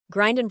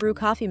Grind and brew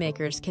coffee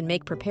makers can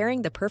make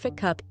preparing the perfect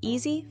cup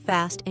easy,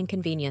 fast, and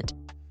convenient.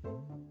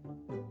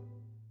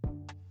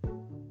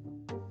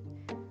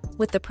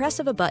 With the press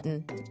of a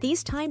button,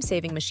 these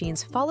time-saving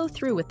machines follow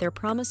through with their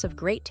promise of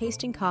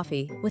great-tasting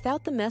coffee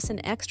without the mess and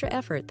extra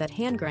effort that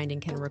hand grinding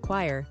can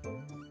require.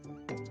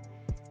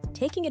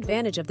 Taking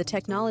advantage of the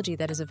technology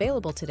that is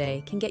available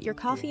today can get your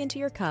coffee into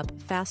your cup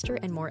faster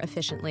and more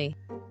efficiently.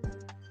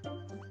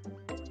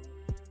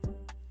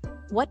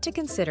 What to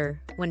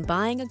consider when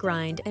buying a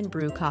grind and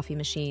brew coffee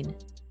machine.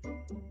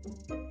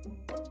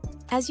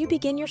 As you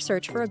begin your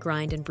search for a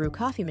grind and brew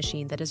coffee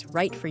machine that is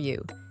right for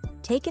you,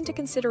 take into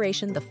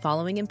consideration the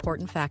following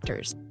important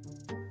factors.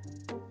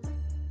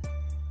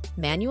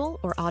 Manual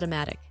or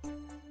automatic?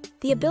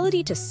 The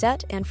ability to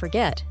set and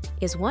forget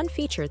is one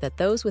feature that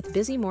those with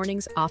busy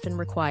mornings often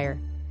require.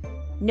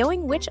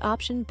 Knowing which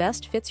option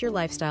best fits your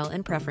lifestyle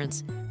and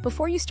preference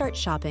before you start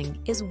shopping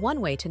is one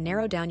way to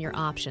narrow down your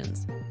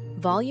options.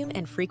 Volume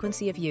and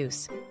frequency of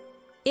use.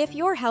 If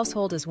your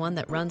household is one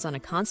that runs on a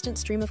constant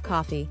stream of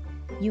coffee,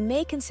 you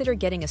may consider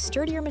getting a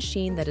sturdier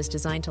machine that is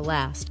designed to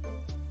last.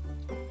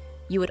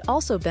 You would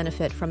also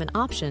benefit from an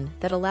option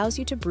that allows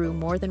you to brew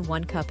more than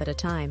one cup at a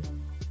time.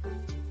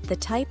 The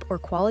type or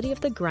quality of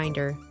the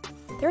grinder.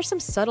 There are some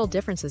subtle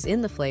differences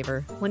in the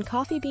flavor when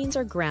coffee beans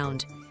are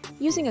ground,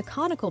 using a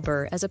conical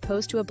burr as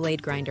opposed to a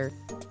blade grinder.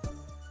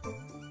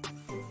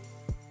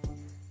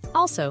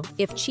 Also,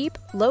 if cheap,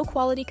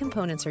 low-quality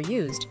components are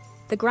used,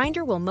 the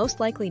grinder will most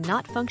likely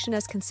not function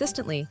as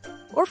consistently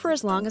or for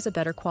as long as a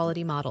better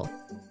quality model.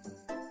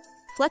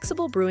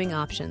 Flexible brewing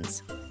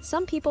options.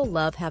 Some people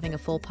love having a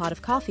full pot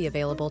of coffee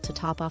available to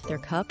top off their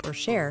cup or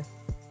share,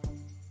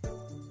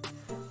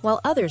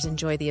 while others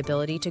enjoy the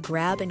ability to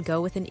grab and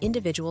go with an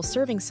individual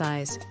serving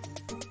size.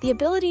 The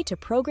ability to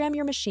program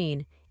your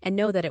machine and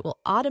know that it will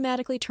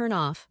automatically turn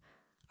off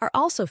are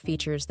also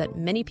features that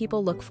many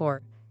people look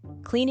for.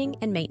 Cleaning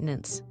and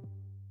maintenance.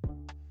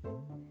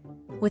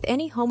 With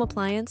any home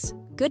appliance,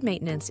 good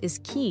maintenance is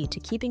key to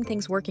keeping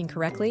things working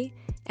correctly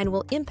and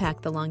will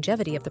impact the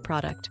longevity of the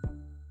product.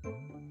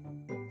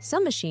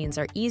 Some machines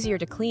are easier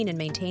to clean and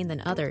maintain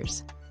than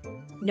others.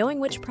 Knowing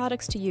which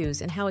products to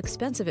use and how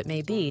expensive it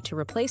may be to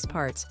replace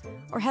parts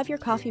or have your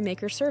coffee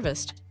maker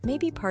serviced may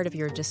be part of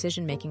your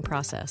decision-making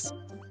process.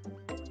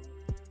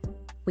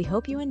 We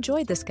hope you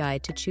enjoyed this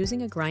guide to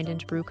choosing a grind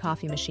and brew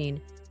coffee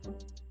machine.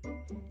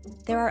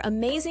 There are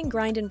amazing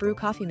grind and brew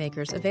coffee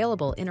makers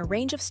available in a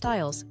range of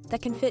styles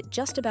that can fit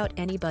just about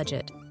any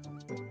budget.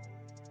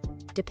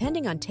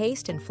 Depending on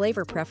taste and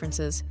flavor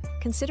preferences,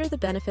 consider the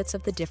benefits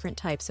of the different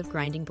types of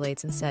grinding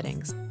blades and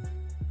settings.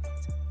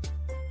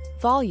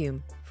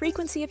 Volume,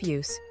 frequency of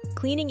use,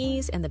 cleaning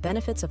ease, and the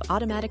benefits of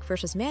automatic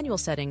versus manual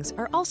settings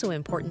are also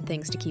important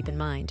things to keep in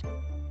mind.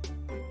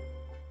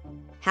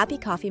 Happy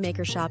coffee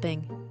maker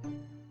shopping!